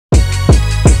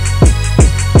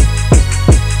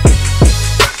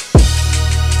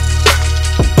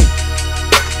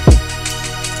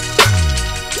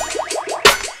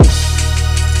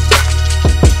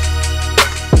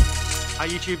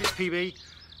YouTube, it's PB.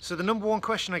 So the number one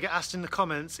question I get asked in the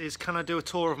comments is, can I do a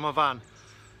tour of my van?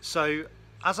 So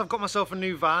as I've got myself a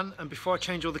new van, and before I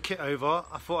change all the kit over,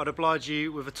 I thought I'd oblige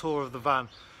you with a tour of the van.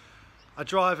 I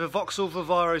drive a Vauxhall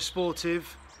Vivaro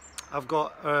Sportive. I've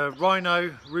got a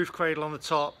Rhino roof cradle on the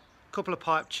top, a couple of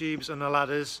pipe tubes and the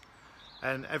ladders,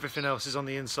 and everything else is on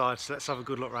the inside. So let's have a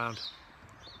good look round.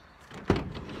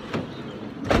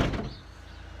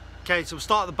 Okay, so we'll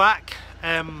start at the back.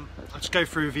 I'll just go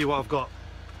through with you what I've got.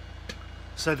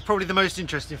 So probably the most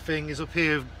interesting thing is up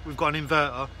here we've got an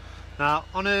inverter. Now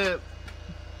on a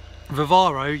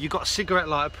Vivaro you've got a cigarette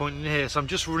lighter pointing here, so I'm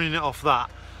just running it off that.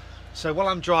 So while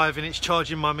I'm driving it's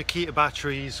charging my Makita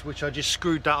batteries, which I just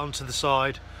screwed that onto the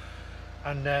side,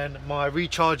 and then my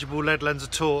rechargeable LED lens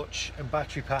torch and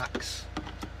battery packs,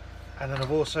 and then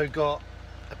I've also got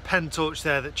a pen torch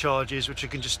there that charges, which I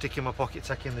can just stick in my pocket,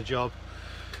 taking the job.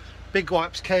 Big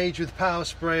wipes cage with power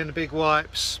spray and the big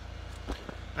wipes,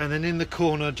 and then in the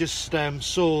corner just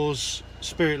saws,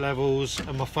 spirit levels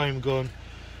and my foam gun.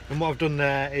 And what I've done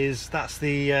there is that's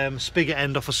the spigot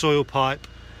end off a soil pipe,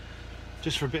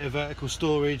 just for a bit of vertical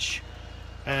storage.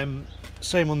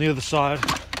 Same on the other side,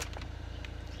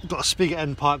 got a spigot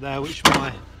end pipe there which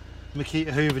my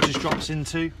Makita Hoover just drops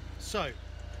into. So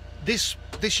this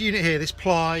unit here, this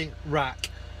ply rack,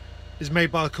 is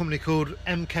made by a company called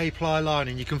MK Ply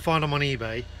Lining. You can find them on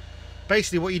eBay.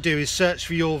 Basically what you do is search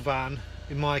for your van,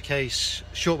 in my case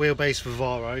short wheelbase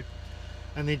Vivaro,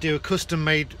 and they do a custom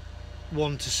made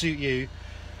one to suit you,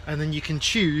 and then you can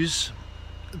choose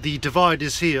the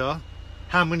dividers here,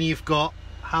 how many you've got,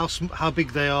 how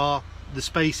big they are, the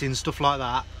spacing, stuff like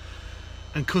that,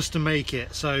 and custom make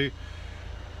it. So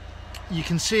you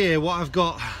can see here what I've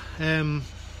got,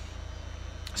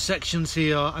 sections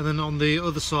here, and then on the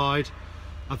other side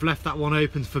I've left that one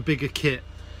open for bigger kit,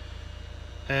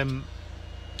 and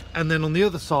then on the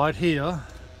other side here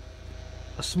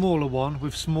a smaller one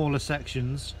with smaller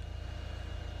sections.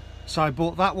 So I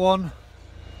bought that one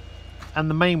and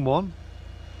the main one,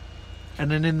 and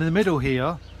then in the middle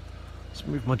here, let's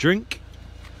move my drink,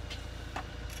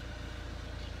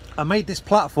 I made this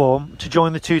platform to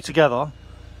join the two together,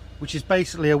 which is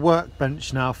basically a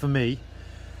workbench now for me,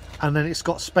 and then it's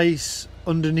got space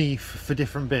underneath for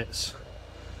different bits.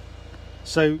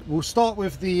 So we'll start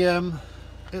with the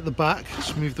at the back.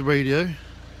 Let's move the radio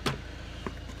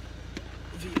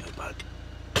back.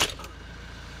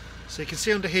 So you can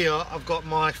see under here I've got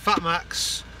my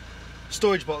Fatmax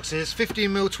storage boxes,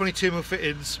 15mm, 22mm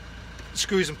fittings,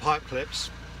 screws and pipe clips.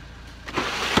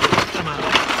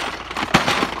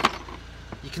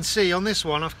 You can see on this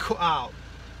one I've cut out,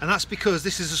 and that's because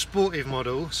this is a sportive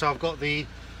model, so I've got the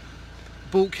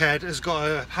bulkhead has got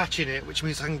a hatch in it, which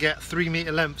means I can get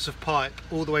 3-metre lengths of pipe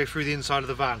all the way through the inside of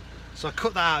the van. So I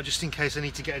cut that out just in case I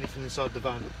need to get anything inside the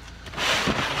van.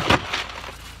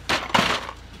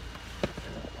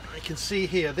 You can see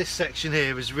here, this section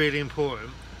here is really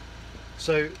important.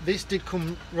 So this did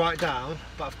come right down,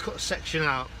 but I've cut a section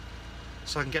out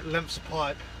so I can get lengths of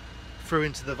pipe through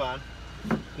into the van.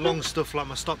 Long stuff like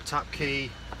my stop tap key,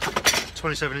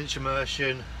 27-inch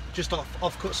immersion, just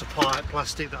offcuts of pipe,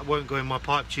 plastic that won't go in my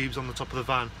pipe tubes on the top of the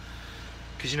van,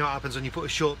 because you know what happens when you put a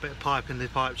short bit of pipe in the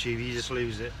pipe tube, you just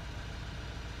lose it.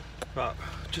 Right,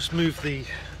 just move the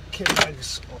kit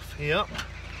bags off here.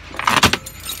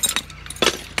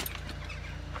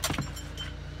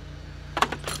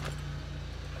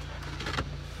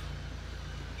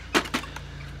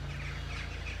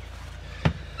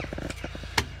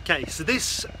 Okay, so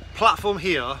this platform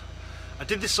here, I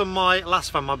did this on my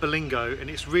last van, my Berlingo, and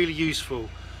it's really useful.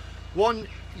 One,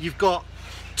 you've got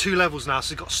two levels now,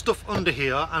 so you've got stuff under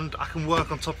here and I can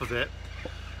work on top of it.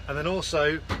 And then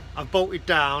also I've bolted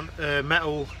down a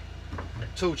metal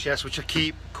tool chest which I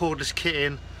keep cordless kit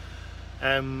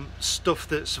in, stuff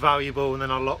that's valuable, and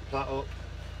then I'll lock that up.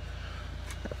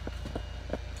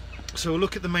 So we'll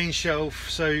look at the main shelf.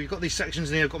 So you've got these sections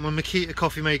in here. I've got my Makita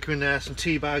coffee maker in there, some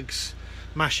tea bags,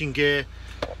 mashing gear,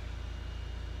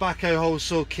 backhoe hole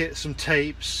saw kit, some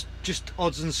tapes, just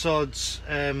odds and sods,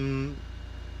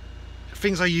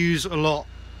 things I use a lot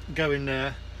go in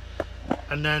there.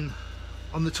 And then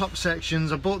on the top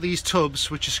sections I bought these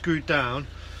tubs which are screwed down,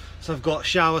 so I've got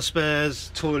shower spares,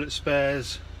 toilet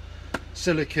spares,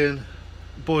 silicone,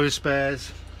 boiler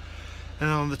spares, and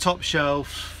on the top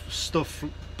shelf stuff,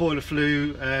 boiler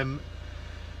flue,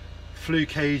 flue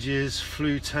cages,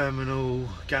 flue terminal,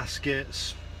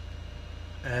 gaskets,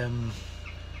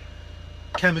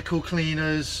 chemical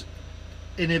cleaners,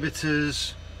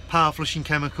 inhibitors, power flushing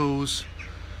chemicals,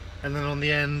 and then on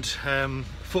the end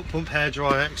foot pump,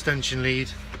 hairdryer, extension lead.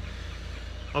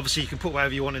 Obviously you can put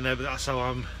whatever you want in there, but that's how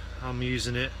I'm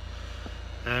using it.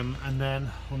 And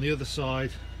then on the other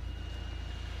side,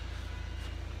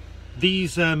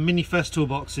 these mini Festool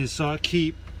boxes. So I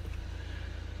keep,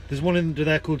 there's one in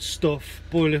there called stuff,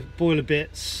 boiler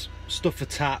bits, stuff for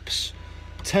taps,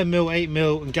 10mm,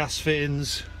 8mm and gas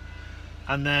fittings,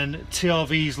 and then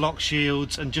TRVs, lock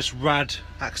shields, and just rad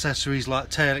accessories like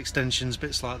tail extensions,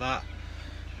 bits like that.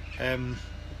 Then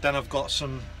I've got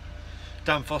some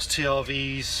Danfoss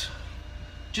TRVs,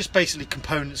 just basically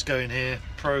components going here,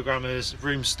 programmers,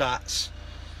 room stats.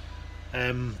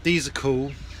 These are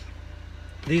cool.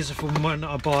 These are from when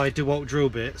I buy DeWalt drill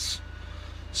bits,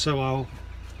 so I'll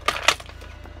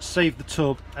save the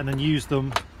tub and then use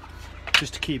them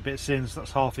just to keep bits in. So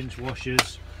that's 1/2 inch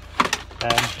washers.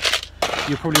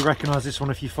 You'll probably recognise this one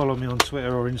if you follow me on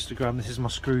Twitter or Instagram. This is my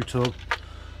screw tub.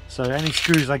 So any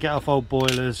screws I get off old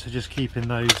boilers, I just keep in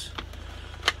those.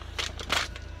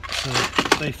 So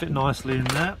they fit nicely in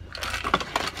there.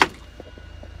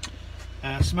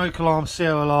 Smoke alarms,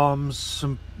 CO alarms,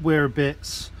 some wearer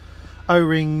bits,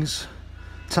 O-rings,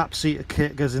 tap seater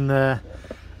kit goes in there.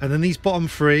 And then these bottom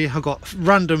three, I've got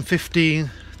random 15,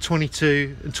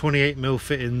 22 and 28mm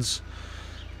fittings,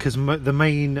 because the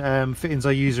main fittings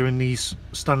I use are in these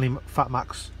Stanley Fat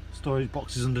Max storage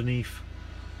boxes underneath.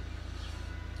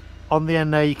 On the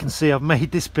end there you can see I've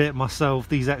made this bit myself,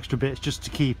 these extra bits, just to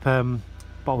keep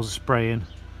bottles of spray in.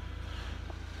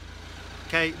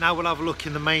 Okay, now we'll have a look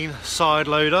in the main side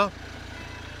loader.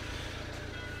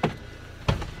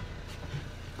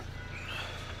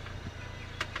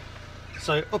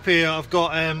 So up here I've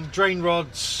got drain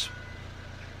rods,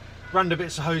 random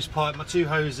bits of hose pipe, my 2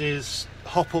 hoses,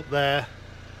 hop up there,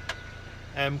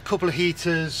 couple of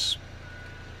heaters,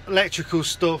 electrical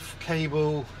stuff,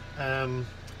 cable,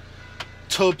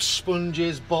 tubs,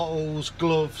 sponges, bottles,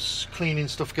 gloves, cleaning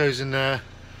stuff goes in there.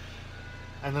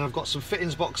 And then I've got some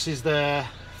fittings boxes there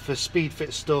for speed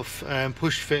fit stuff,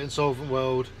 push fit and solvent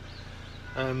weld.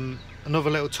 Another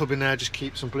little tub in there, just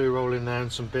keep some blue roll in there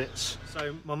and some bits.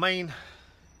 So my main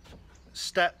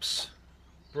steps,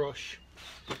 brush,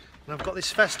 and I've got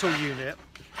this Festool unit.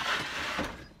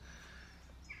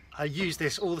 I use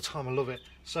this all the time, I love it.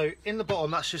 So in the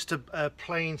bottom, that's just a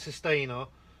plain sustainer.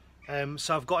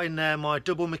 So I've got in there my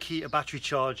double Makita battery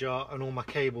charger and all my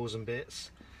cables and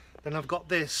bits. Then I've got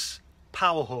this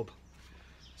power hub.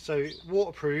 So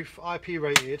waterproof, IP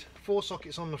rated, 4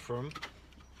 sockets on the front.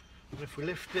 And if we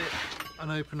lift it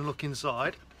and open and look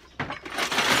inside,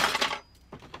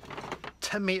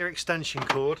 10-meter extension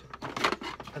cord,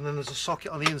 and then there's a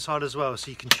socket on the inside as well,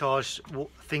 so you can charge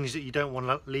things that you don't want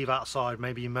to leave outside,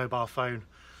 maybe your mobile phone,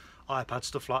 iPad,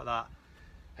 stuff like that.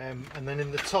 And then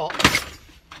in the top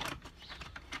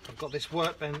I've got this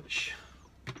workbench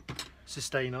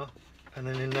sustainer, and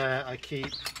then in there I keep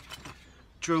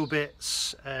drill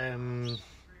bits,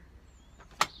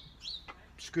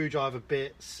 screwdriver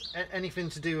bits, anything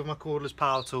to do with my cordless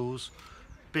power tools,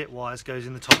 bit wise goes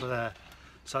in the top of there.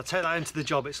 So I take that into the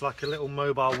job, it's like a little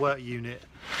mobile work unit,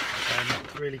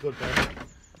 really good there.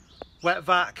 Wet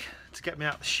vac to get me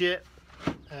out the shit,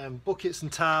 buckets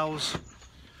and towels,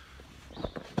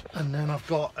 and then I've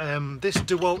got this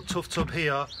DeWalt Tough Tub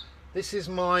here. This is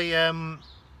my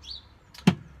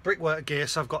brickwork gear,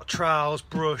 so I've got trowels,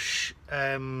 brush,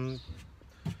 little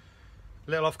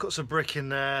offcuts of brick in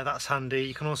there, that's handy.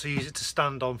 You can also use it to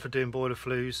stand on for doing boiler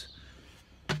flues.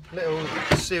 Little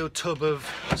sealed tub of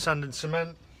sand and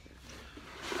cement,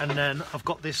 and then I've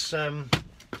got this,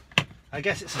 I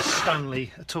guess it's a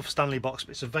Tough Stanley box,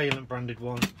 but it's a Valent branded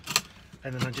one.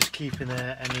 And then I just keep in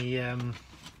there any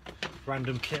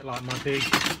random kit, like my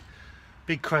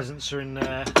big crescents are in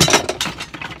there,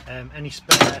 any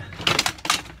spare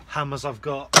hammers I've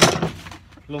got,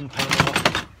 lump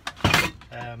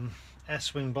hammer,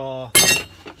 S-wing bar,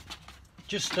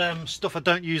 just stuff I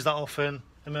don't use that often,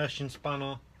 immersion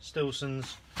spanner,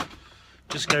 Stilsons,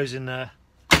 just goes in there.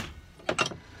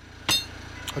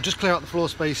 I'll just clear out the floor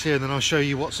space here and then I'll show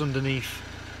you what's underneath.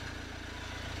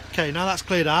 Okay, now that's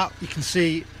cleared out, you can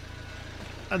see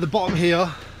at the bottom here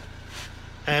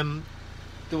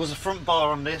there was a front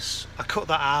bar on this. I cut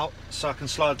that out so I can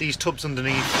slide these tubs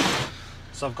underneath.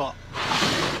 So I've got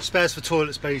spares for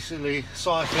toilets basically,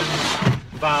 siphons,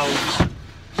 valves,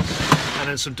 and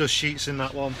then some dust sheets in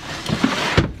that one.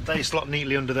 They slot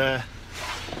neatly under there.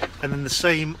 And then the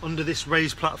same under this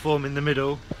raised platform in the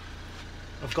middle,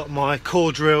 I've got my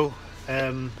core drill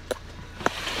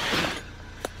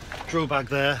drill bag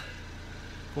there,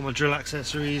 all my drill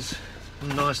accessories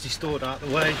nicely stored out the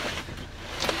way,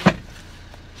 and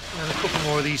a couple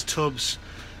more of these tubs.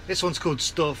 This one's called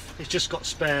Stuff, it's just got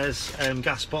spares,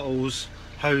 gas bottles,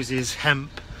 hoses,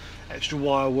 hemp, extra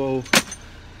wire wool,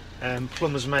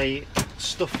 plumber's mate,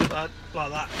 stuff like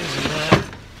that is in there,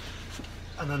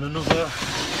 and then another.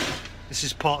 This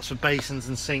is parts for basins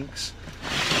and sinks.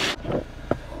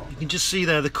 You can just see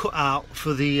there the cutout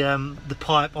for the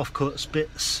pipe offcuts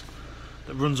bits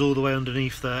that runs all the way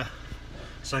underneath there,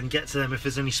 so I can get to them if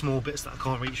there's any small bits that I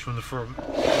can't reach from the front.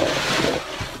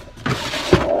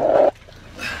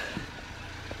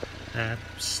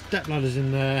 Step ladders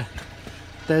in there.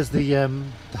 There's the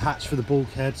hatch for the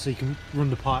bulkhead, so you can run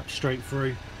the pipe straight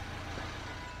through.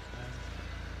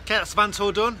 Okay, that's the van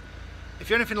tour done. If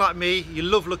you're anything like me, you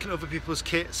love looking at other people's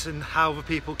kits and how other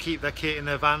people keep their kit in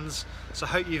their vans, so I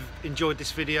hope you've enjoyed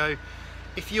this video.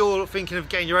 If you're thinking of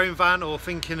getting your own van or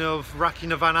thinking of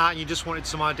racking a van out and you just wanted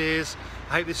some ideas,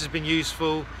 I hope this has been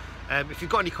useful. If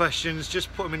you've got any questions,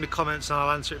 just put them in the comments and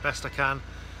I'll answer it best I can.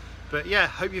 But yeah,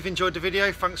 hope you've enjoyed the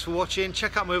video. Thanks for watching.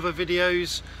 Check out my other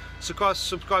videos,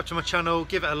 subscribe to my channel,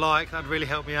 give it a like, that'd really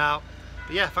help me out.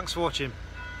 But yeah, thanks for watching.